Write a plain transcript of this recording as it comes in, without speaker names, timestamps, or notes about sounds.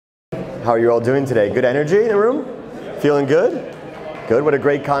How are you all doing today? Good energy in the room? Feeling good? Good, what a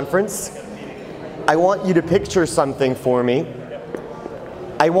great conference. I want you to picture something for me.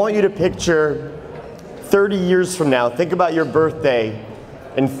 I want you to picture 30 years from now. Think about your birthday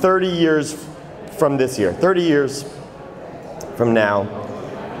in 30 years from this year, 30 years from now.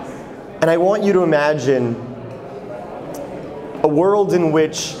 And I want you to imagine a world in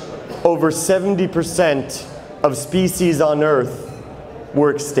which over 70% of species on Earth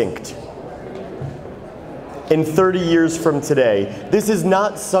were extinct. In 30 years from today. This is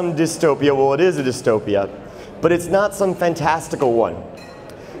not some dystopia. Well, it is a dystopia, but it's not some fantastical one.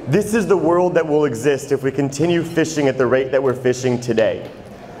 This is the world that will exist if we continue fishing at the rate that we're fishing today.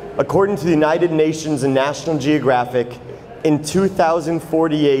 According to the United Nations and National Geographic, in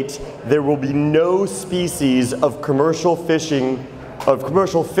 2048, there will be no species of commercial fish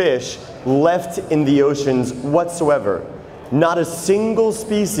left in the oceans whatsoever. Not a single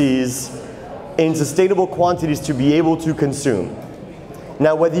species in sustainable quantities to be able to consume.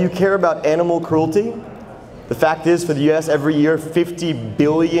 Now, whether you care about animal cruelty, the fact is for the US every year 50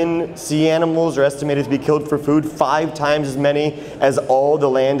 billion sea animals are estimated to be killed for food, 5 times as many as all the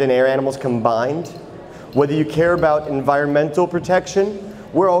land and air animals combined. Whether you care about environmental protection,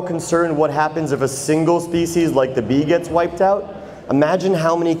 we're all concerned what happens if a single species like the bee gets wiped out. Imagine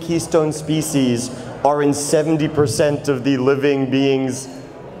how many keystone species are in 70% of the living beings'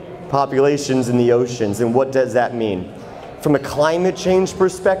 populations in the oceans, and what does that mean? From a climate change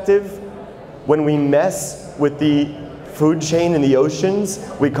perspective, when we mess with the food chain in the oceans,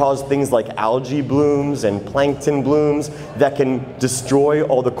 we cause things like algae blooms and plankton blooms that can destroy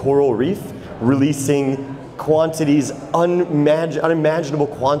all the coral reef, releasing quantities, unimaginable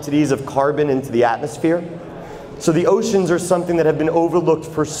quantities of carbon into the atmosphere. So the oceans are something that have been overlooked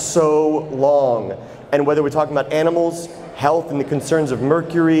for so long. And whether we're talking about animals, health, and the concerns of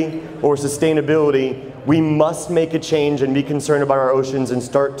mercury, or sustainability, we must make a change and be concerned about our oceans and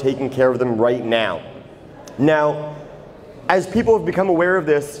start taking care of them right now. Now, as people have become aware of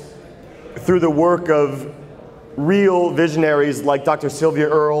this through the work of real visionaries like Dr. Sylvia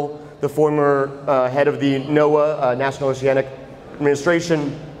Earle, the former head of the NOAA, National Oceanic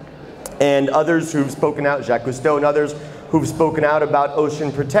Administration, and others who've spoken out, Jacques Cousteau and others who've spoken out about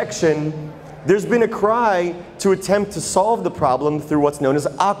ocean protection, there's been a cry to attempt to solve the problem through what's known as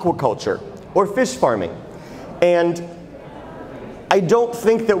aquaculture, or fish farming. And I don't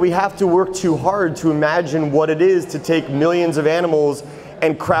think that we have to work too hard to imagine what it is to take millions of animals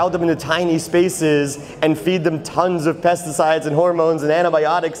and crowd them into tiny spaces and feed them tons of pesticides and hormones and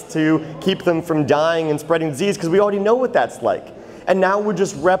antibiotics to keep them from dying and spreading disease, because we already know what that's like. And now we're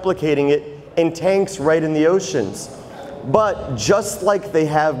just replicating it in tanks right in the oceans. But just like they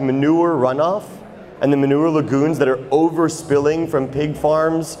have manure runoff and the manure lagoons that are overspilling from pig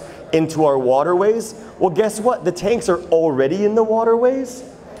farms into our waterways, well, guess what? The tanks are already in the waterways.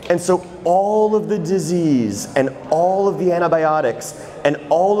 And so all of the disease and all of the antibiotics and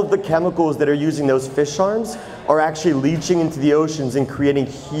all of the chemicals that are using those fish farms are actually leaching into the oceans and creating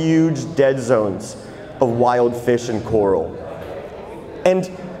huge dead zones of wild fish and coral. And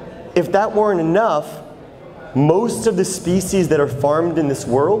if that weren't enough, most of the species that are farmed in this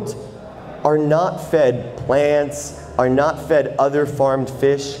world are not fed plants, are not fed other farmed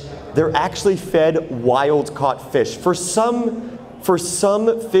fish. They're actually fed wild-caught fish. For some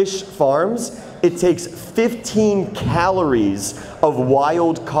fish farms, it takes 15 calories of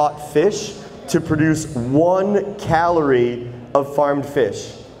wild-caught fish to produce 1 calorie of farmed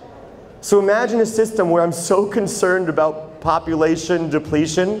fish. So imagine a system where I'm so concerned about population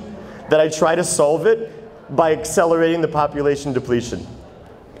depletion that I try to solve it by accelerating the population depletion.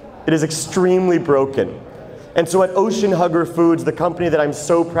 It is extremely broken. And so at Ocean Hugger Foods, the company that I'm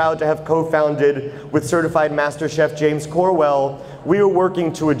so proud to have co-founded with certified master chef James Corwell, we are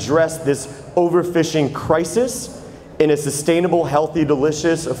working to address this overfishing crisis in a sustainable, healthy,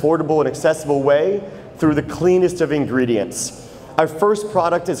 delicious, affordable, and accessible way through the cleanest of ingredients. Our first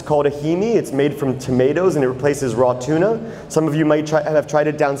product is called ahimi. It's made from tomatoes and it replaces raw tuna. Some of you might have tried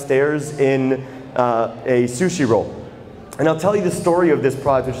it downstairs in a sushi roll. And I'll tell you the story of this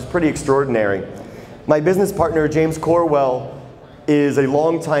product, which is pretty extraordinary. My business partner, James Corwell, is a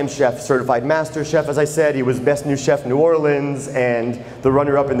longtime chef, certified master chef. As I said, he was Best New Chef New Orleans and the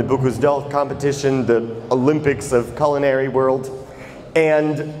runner-up in the Bocuse d'Or competition, the Olympics of culinary world.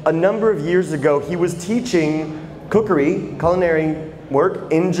 And a number of years ago, he was teaching culinary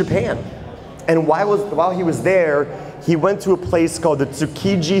work in Japan. And while he was there, he went to a place called the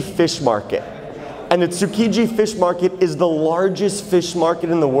Tsukiji Fish Market. And the Tsukiji Fish Market is the largest fish market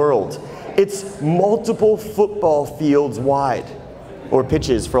in the world. It's multiple football fields wide. or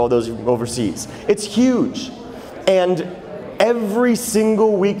pitches for all those overseas. It's huge. And every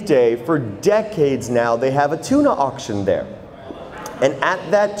single weekday for decades now, they have a tuna auction there. And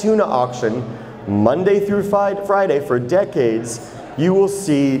at that tuna auction, Monday through Friday for decades, you will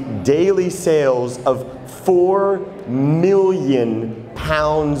see daily sales of 4 million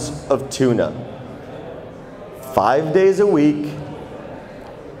pounds of tuna. 5 days a week,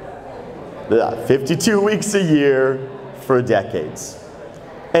 52 weeks a year for decades.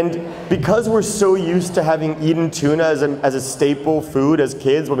 And because we're so used to having eaten tuna as a staple food as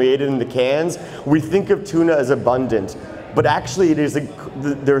kids when we ate it in the cans, we think of tuna as abundant. But actually,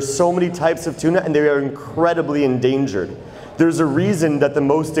 there are so many types of tuna, and they are incredibly endangered. There's a reason that the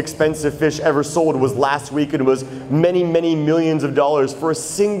most expensive fish ever sold was last week, and it was many, many millions of dollars for a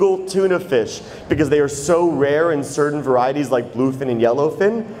single tuna fish, because they are so rare in certain varieties like bluefin and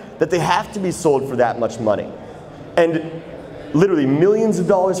yellowfin that they have to be sold for that much money. And literally millions of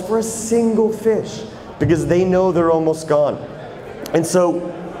dollars for a single fish, because they know they're almost gone. And so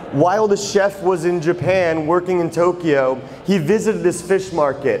while the chef was in Japan working in Tokyo, he visited this fish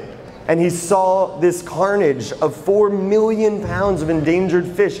market and he saw this carnage of 4 million pounds of endangered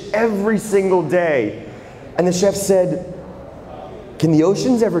fish every single day. And the chef said, "Can the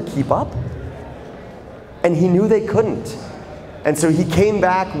oceans ever keep up?" And he knew they couldn't. And so he came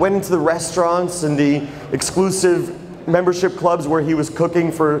back, went into the restaurants and the exclusive membership clubs where he was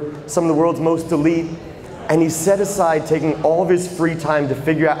cooking for some of the world's most elite, and he set aside taking all of his free time to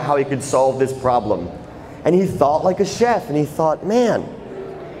figure out how he could solve this problem. And he thought like a chef, and he thought, man,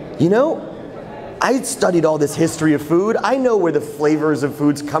 you know, I studied all this history of food, I know where the flavors of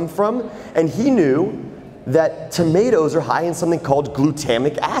foods come from, and he knew that tomatoes are high in something called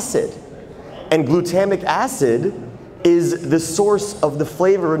glutamic acid. And glutamic acid is the source of the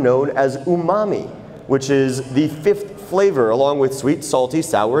flavor known as umami, which is the 5th flavor, along with sweet, salty,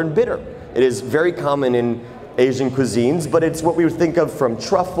 sour, and bitter. It is very common in Asian cuisines, but it's what we would think of from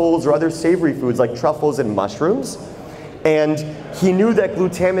truffles or other savory foods like truffles and mushrooms. And he knew that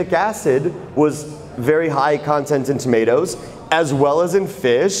glutamic acid was very high content in tomatoes, as well as in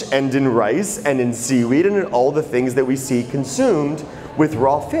fish and in rice and in seaweed and in all the things that we see consumed with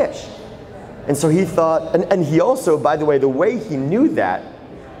raw fish. And so he thought, and he also, by the way he knew that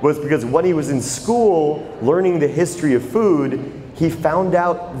was because when he was in school learning the history of food, he found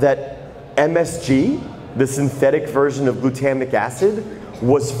out that MSG, the synthetic version of glutamic acid,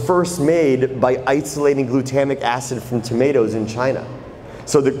 was first made by isolating glutamic acid from tomatoes in China.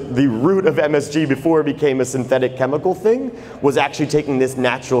 So the root of MSG before it became a synthetic chemical thing was actually taking this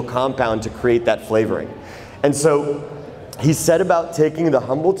natural compound to create that flavoring. And so he set about taking the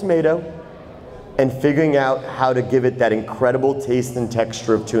humble tomato and figuring out how to give it that incredible taste and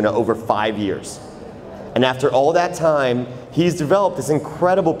texture of tuna over 5 years. And after all that time, he's developed this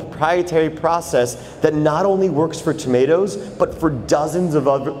incredible proprietary process that not only works for tomatoes, but for dozens of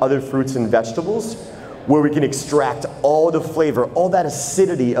other fruits and vegetables, where we can extract all the flavor, all that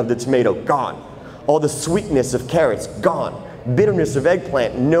acidity of the tomato, gone. All the sweetness of carrots, gone. Bitterness of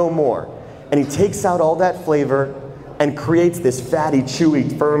eggplant, no more. And he takes out all that flavor and creates this fatty,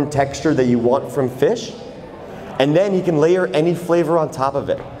 chewy, firm texture that you want from fish. And then he can layer any flavor on top of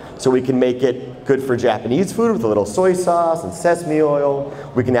it. So we can make it good for Japanese food with a little soy sauce and sesame oil.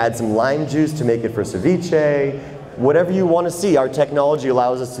 We can add some lime juice to make it for ceviche. Whatever you want to see, our technology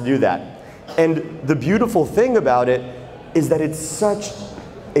allows us to do that. And the beautiful thing about it is that it's such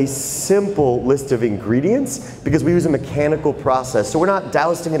a simple list of ingredients because we use a mechanical process. So we're not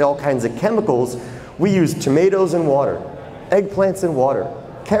dousing it all kinds of chemicals. We use tomatoes and water, eggplants and water,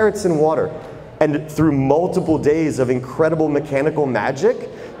 carrots and water. And through multiple days of incredible mechanical magic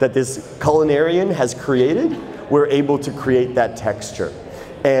that this culinarian has created, we're able to create that texture.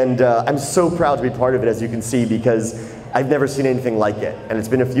 And I'm so proud to be part of it, as you can see, because I've never seen anything like it. And it's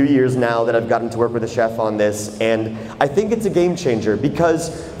been a few years now that I've gotten to work with a chef on this. And I think it's a game changer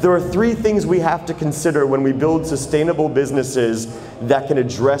because there are 3 things we have to consider when we build sustainable businesses that can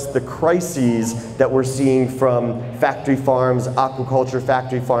address the crises that we're seeing from factory farms, aquaculture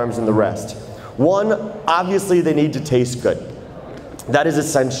factory farms, and the rest. 1, obviously they need to taste good. That is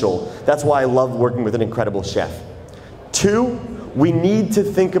essential. That's why I love working with an incredible chef. 2, we need to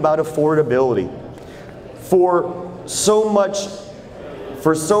think about affordability. For so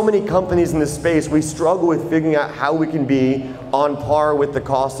many companies in this space, we struggle with figuring out how we can be on par with the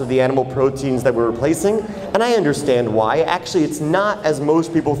cost of the animal proteins that we're replacing. And I understand why. Actually, it's not as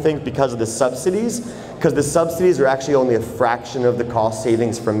most people think because of the subsidies, because the subsidies are actually only a fraction of the cost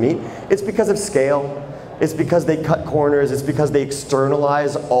savings from meat. It's because of scale. It's because they cut corners. It's because they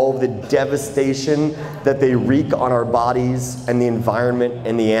externalize all of the devastation that they wreak on our bodies and the environment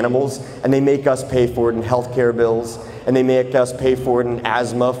and the animals, and they make us pay for it in healthcare bills, and they make us pay for it in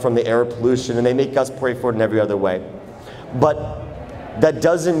asthma from the air pollution, and they make us pay for it in every other way. But that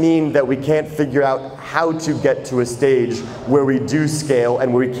doesn't mean that we can't figure out how to get to a stage where we do scale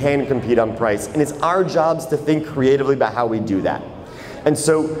and where we can compete on price. And it's our jobs to think creatively about how we do that. And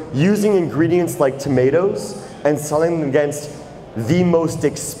so using ingredients like tomatoes and selling them against the most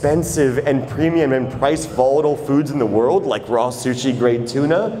expensive and premium and price volatile foods in the world, like raw sushi grade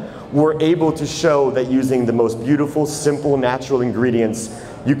tuna, we're able to show that using the most beautiful, simple, natural ingredients,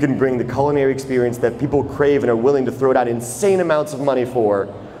 you can bring the culinary experience that people crave and are willing to throw down insane amounts of money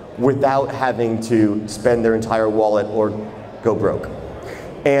for without having to spend their entire wallet or go broke.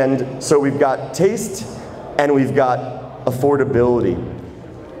 And so we've got taste and we've got affordability.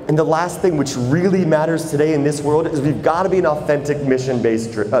 And the last thing which really matters today in this world is we've got to be an authentic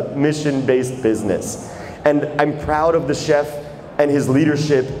mission-based business. And I'm proud of the chef and his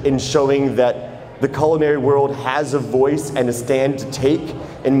leadership in showing that the culinary world has a voice and a stand to take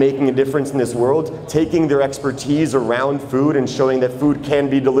in making a difference in this world, taking their expertise around food and showing that food can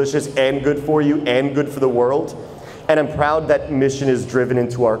be delicious and good for you and good for the world. And I'm proud that mission is driven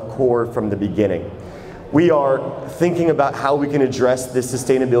into our core from the beginning. We are thinking about how we can address this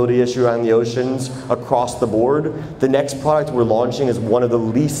sustainability issue around the oceans across the board. The next product we're launching is one of the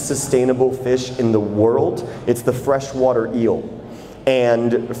least sustainable fish in the world. It's the freshwater eel.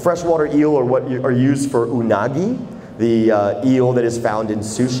 And freshwater eel are what are used for unagi, the eel that is found in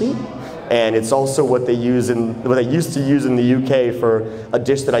sushi. And it's also what they used to use in the UK for a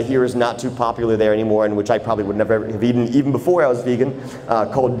dish that I hear is not too popular there anymore, and which I probably would never have eaten even before I was vegan,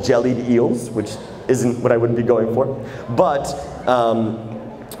 called jellied eels, which isn't what I would be going for. But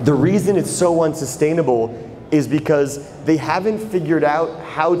the reason it's so unsustainable is because they haven't figured out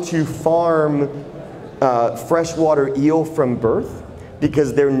how to farm freshwater eel from birth,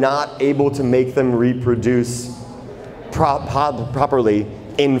 because they're not able to make them reproduce properly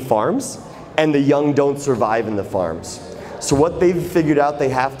in farms, and the young don't survive in the farms. So what they've figured out they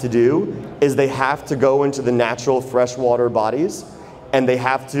have to do is they have to go into the natural freshwater bodies, and they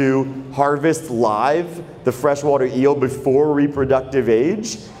have to harvest live the freshwater eel before reproductive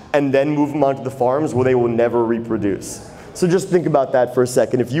age, and then move them onto the farms where they will never reproduce. So just think about that for a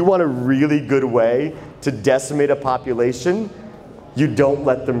second. If you want a really good way to decimate a population, you don't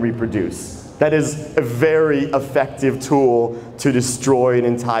let them reproduce. That is a very effective tool to destroy an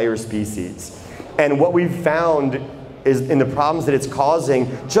entire species. And what we've found is in the problems that it's causing,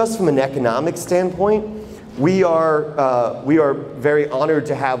 just from an economic standpoint, we are very honored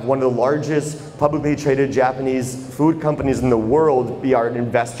to have one of the largest publicly traded Japanese food companies in the world be our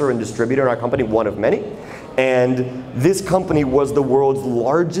investor and distributor in our company, one of many. And this company was the world's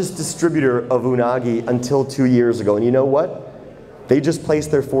largest distributor of unagi until 2 years ago. And you know what? They just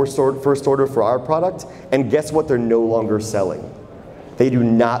placed their first order for our product, and guess what they're no longer selling? They do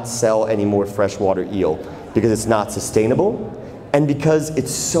not sell any more freshwater eel because it's not sustainable, and because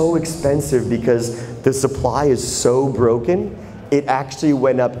it's so expensive, because the supply is so broken, it actually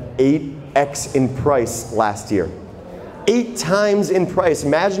went up 8x in price last year. 8 times in price.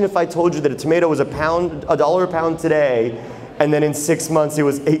 Imagine if I told you that a tomato was $1 a pound today, and then in 6 months it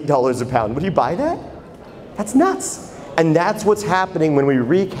was $8 a pound. Would you buy that? That's nuts. And that's what's happening when we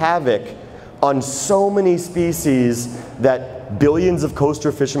wreak havoc on so many species that billions of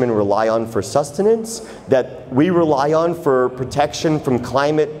coastal fishermen rely on for sustenance, that we rely on for protection from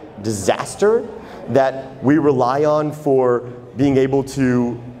climate disaster, that we rely on for being able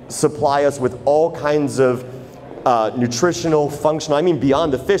to supply us with all kinds of nutritional, functional, I mean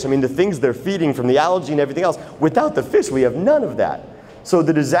beyond the fish, I mean the things they're feeding from the algae and everything else. Without the fish, we have none of that. So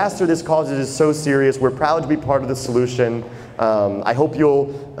the disaster this causes is so serious. We're proud to be part of the solution. I hope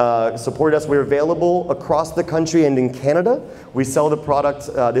you'll support us. We're available across the country and in Canada. We sell the product,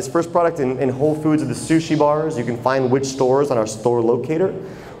 this first product in Whole Foods at the sushi bars. You can find which stores on our store locator.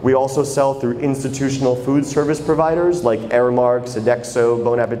 We also sell through institutional food service providers like Aramark, Sodexo,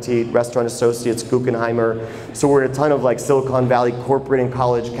 Bon Appetit, Restaurant Associates, Guggenheimer. So we're in a ton of like Silicon Valley corporate and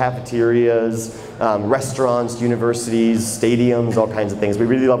college cafeterias, restaurants, universities, stadiums, all kinds of things. We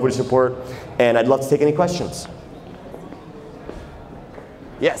really love your support, and I'd love to take any questions.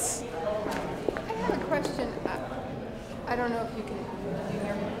 Yes? I have a question. I don't know if you can,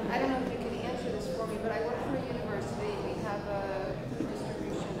 I don't know if you can answer this for me, but I work for a university. We have a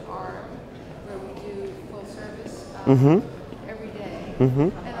distribution arm where we do full service every day. And a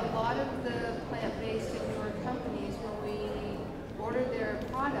lot of the plant-based and newer companies, when we order their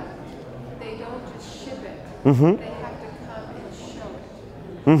product, they don't just ship it they have to come and show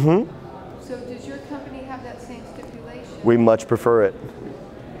it. So does your company have that same stipulation? We much prefer it.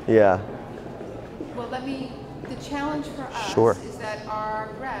 Yeah. Well, the challenge for us is that our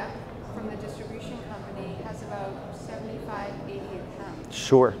rep from the distribution company has about 75, 80 accounts.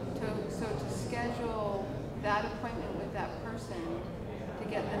 Sure. So to schedule that appointment with that person to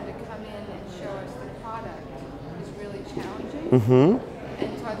get them to come in and show us the product is really challenging.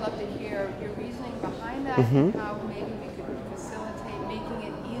 And so I'd love to hear your reasoning behind that and how maybe we could facilitate making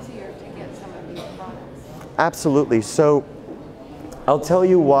it easier to get some of these products. Absolutely. So I'll tell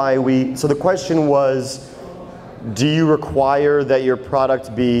you why so the question was, do you require that your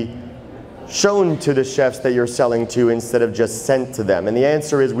product be shown to the chefs that you're selling to instead of just sent to them? And the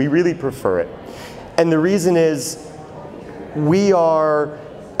answer is we really prefer it. And the reason is we are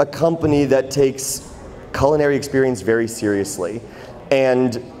a company that takes culinary experience very seriously.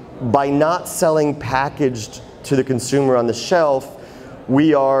 And by not selling packaged to the consumer on the shelf,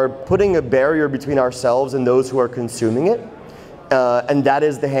 we are putting a barrier between ourselves and those who are consuming it. And that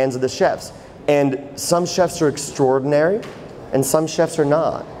is the hands of the chefs. And some chefs are extraordinary and some chefs are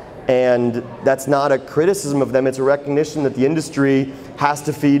not. And that's not a criticism of them, it's a recognition that the industry has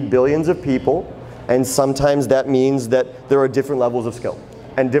to feed billions of people, and sometimes that means that there are different levels of skill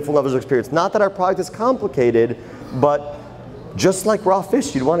and different levels of experience. Not that our product is complicated, but just like raw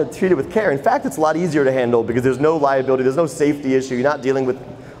fish, you'd want to treat it with care. In fact, it's a lot easier to handle because there's no liability, there's no safety issue, you're not dealing with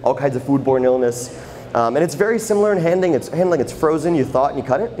all kinds of foodborne illness. And it's very similar in handling. It's frozen, you thaw it and you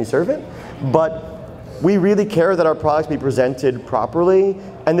cut it and you serve it. But we really care that our products be presented properly,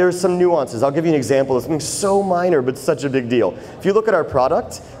 and there's some nuances. I'll give you an example of something so minor but such a big deal. If you look at our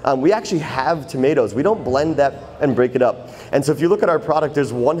product, we actually have tomatoes. We don't blend that and break it up. And so if you look at our product,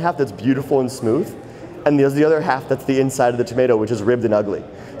 there's one half that's beautiful and smooth, and there's the other half that's the inside of the tomato, which is ribbed and ugly.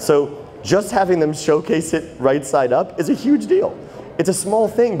 So just having them showcase it right side up is a huge deal. It's a small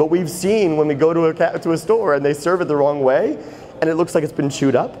thing, but we've seen when we go to a store and they serve it the wrong way, and it looks like it's been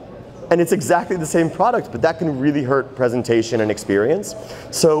chewed up. And it's exactly the same product, but that can really hurt presentation and experience.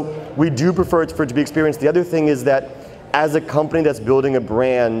 So we do prefer for it to be experienced. The other thing is that as a company that's building a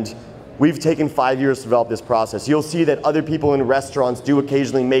brand, we've taken 5 years to develop this process. You'll see that other people in restaurants do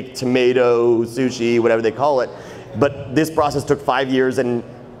occasionally make tomato, sushi, whatever they call it, but this process took 5 years and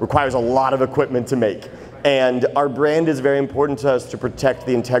requires a lot of equipment to make. And our brand is very important to us to protect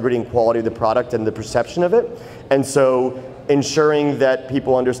the integrity and quality of the product and the perception of it. And so ensuring that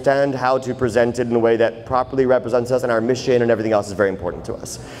people understand how to present it in a way that properly represents us and our mission and everything else is very important to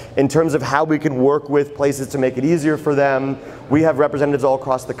us. In terms of how we can work with places to make it easier for them, we have representatives all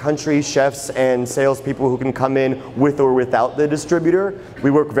across the country, chefs and salespeople who can come in with or without the distributor.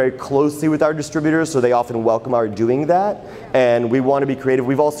 We work very closely with our distributors, so they often welcome our doing that. And we want to be creative.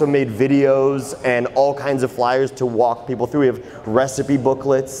 We've also made videos and all kinds of flyers to walk people through. We have recipe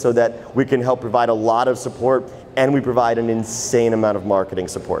booklets so that we can help provide a lot of support, and we provide an insane amount of marketing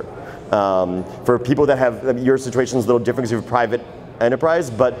support. For people that have, your situation is a little different because you have a private enterprise,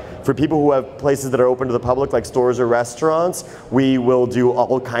 but for people who have places that are open to the public, like stores or restaurants, we will do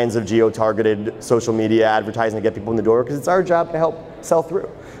all kinds of geo-targeted social media advertising to get people in the door, because it's our job to help sell through.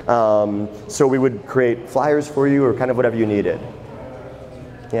 So we would create flyers for you or kind of whatever you needed.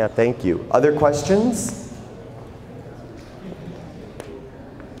 Yeah, thank you. Other questions?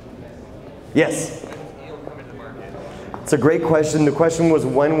 Yes? It's a great question. The question was,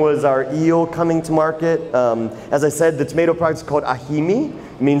 when was our eel coming to market? As I said, the tomato product is called ahimi,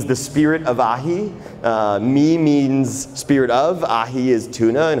 means the spirit of ahi. Mi means spirit of, ahi is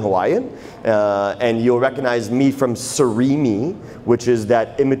tuna in Hawaiian. And you'll recognize mi from surimi, which is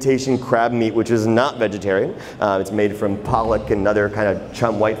that imitation crab meat, which is not vegetarian. It's made from pollock and other kind of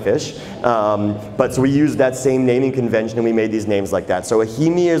chum whitefish. But so we used that same naming convention and we made these names like that. So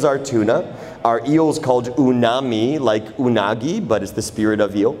ahimi is our tuna. Our eel is called unami, like unagi, but it's the spirit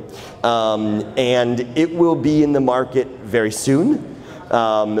of eel. And it will be in the market very soon.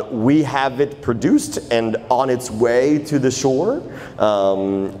 We have it produced and on its way to the shore,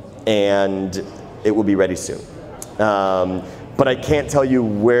 and it will be ready soon. But I can't tell you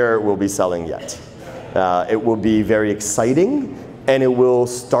where it will be selling yet. It will be very exciting, and it will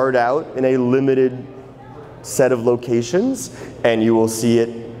start out in a limited set of locations, and you will see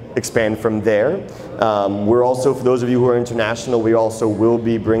it expand from there. We're also, for those of you who are international, we also will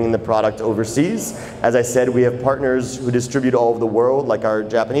be bringing the product overseas. As I said, we have partners who distribute all over the world, like our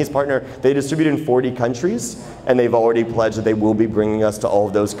Japanese partner. They distribute in 40 countries, and they've already pledged that they will be bringing us to all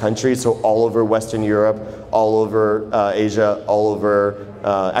of those countries, so all over Western Europe, all over Asia, all over,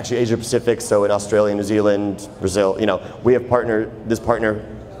 actually Asia Pacific, so in Australia, New Zealand, Brazil, you know, we have this partner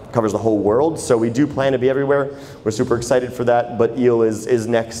covers the whole world. So we do plan to be everywhere. We're super excited for that, but eel is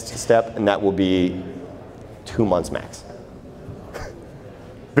next step, and that will be 2 months max.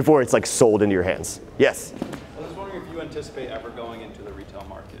 Before it's like sold into your hands. Yes? I was wondering if you anticipate ever going into the retail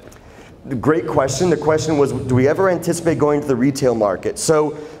market. Great question. The question was, do we ever anticipate going to the retail market?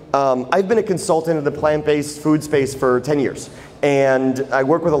 So I've been a consultant in the plant-based food space for 10 years. And I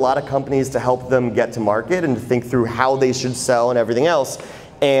work with a lot of companies to help them get to market and to think through how they should sell and everything else.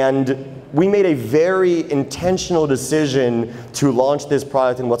 And we made a very intentional decision to launch this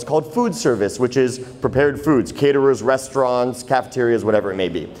product in what's called food service, which is prepared foods, caterers, restaurants, cafeterias, whatever it may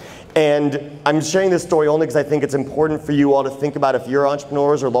be. And I'm sharing this story only because I think it's important for you all to think about if you're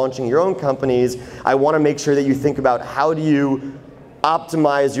entrepreneurs or launching your own companies. I want to make sure that you think about how do you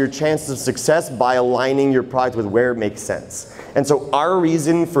optimize your chances of success by aligning your product with where it makes sense. And so our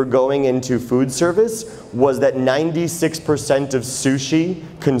reason for going into food service was that 96% of sushi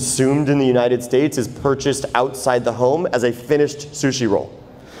consumed in the United States is purchased outside the home as a finished sushi roll.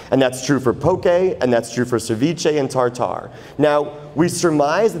 And that's true for poke, and that's true for ceviche and tartare. Now, we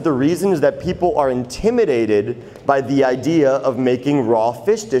surmise that the reason is that people are intimidated by the idea of making raw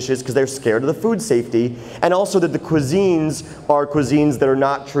fish dishes because they're scared of the food safety, and also that the cuisines are cuisines that are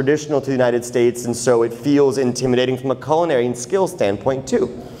not traditional to the United States, and so it feels intimidating from a culinary and skill standpoint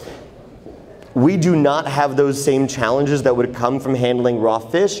too. We do not have those same challenges that would come from handling raw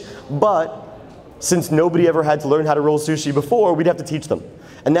fish, but since nobody ever had to learn how to roll sushi before, we'd have to teach them.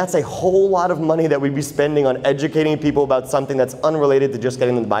 And that's a whole lot of money that we'd be spending on educating people about something that's unrelated to just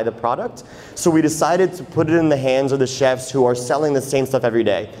getting them to buy the product. So we decided to put it in the hands of the chefs who are selling the same stuff every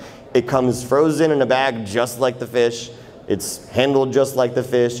day. It comes frozen in a bag just like the fish. It's handled just like the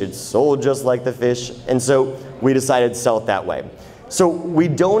fish. It's sold just like the fish. And so we decided to sell it that way. So we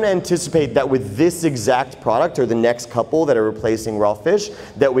don't anticipate that with this exact product or the next couple that are replacing raw fish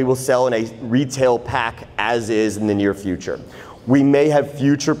that we will sell in a retail pack as is in the near future. We may have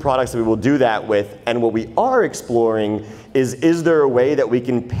future products that we will do that with, and what we are exploring is there a way that we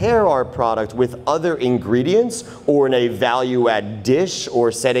can pair our product with other ingredients or in a value-add dish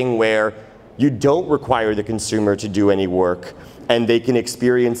or setting where you don't require the consumer to do any work and they can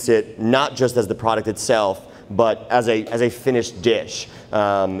experience it not just as the product itself, but as a finished dish.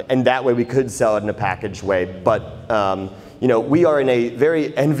 And that way we could sell it in a packaged way. But you know, we are in a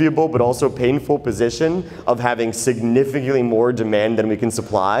very enviable but also painful position of having significantly more demand than we can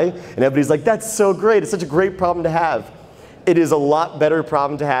supply. And everybody's like, that's so great, it's such a great problem to have. It is a lot better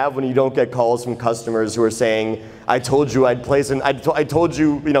problem to have when you don't get calls from customers who are saying, I told you I'd place I told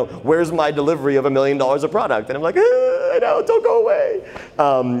you, you know, where's my delivery of $1 million of product? And I'm like, I know, don't go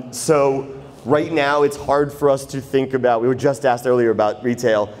away. So right now it's hard for us to think about, we were just asked earlier about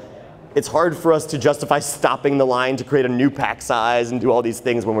retail, it's hard for us to justify stopping the line to create a new pack size and do all these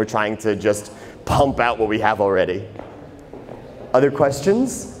things when we're trying to just pump out what we have already. Other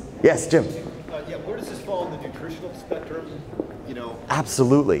questions? Yes, Jim. Yeah, where does this fall in the nutritional spectrum? You know.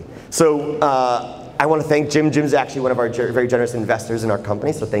 Absolutely. So I want to thank Jim. Jim's actually one of our very generous investors in our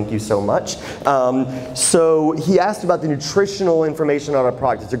company, so thank you so much. So he asked about the nutritional information on our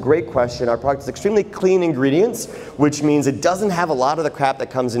product. It's a great question. Our product is extremely clean ingredients, which means it doesn't have a lot of the crap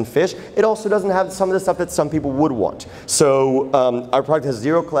that comes in fish. It also doesn't have some of the stuff that some people would want. So our product has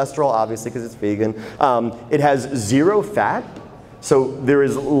 0 cholesterol, obviously, because it's vegan. It has 0 fat. So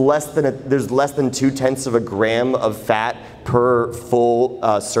there's less than 0.2 of a gram of fat per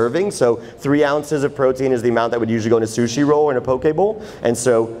full serving. So 3 ounces of protein is the amount that would usually go in a sushi roll or in a poke bowl. And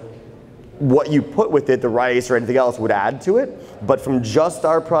so what you put with it, the rice or anything else, would add to it. But from just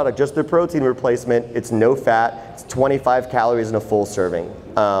our product, just the protein replacement, it's no fat. It's 25 calories in a full serving.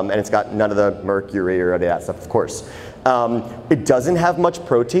 And it's got none of the mercury or any of that stuff, of course. It doesn't have much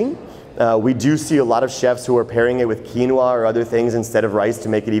protein. We do see a lot of chefs who are pairing it with quinoa or other things instead of rice to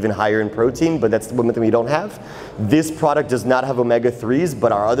make it even higher in protein, but that's one thing we don't have. This product does not have omega-3s,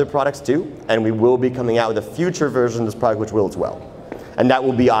 but our other products do, and we will be coming out with a future version of this product which will as well. And that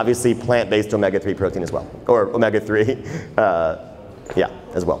will be obviously plant-based omega-3 protein as well, or omega-3, yeah,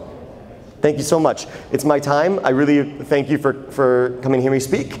 as well. Thank you so much. It's my time. I really thank you for coming to hear me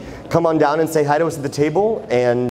speak. Come on down and say hi to us at the table, and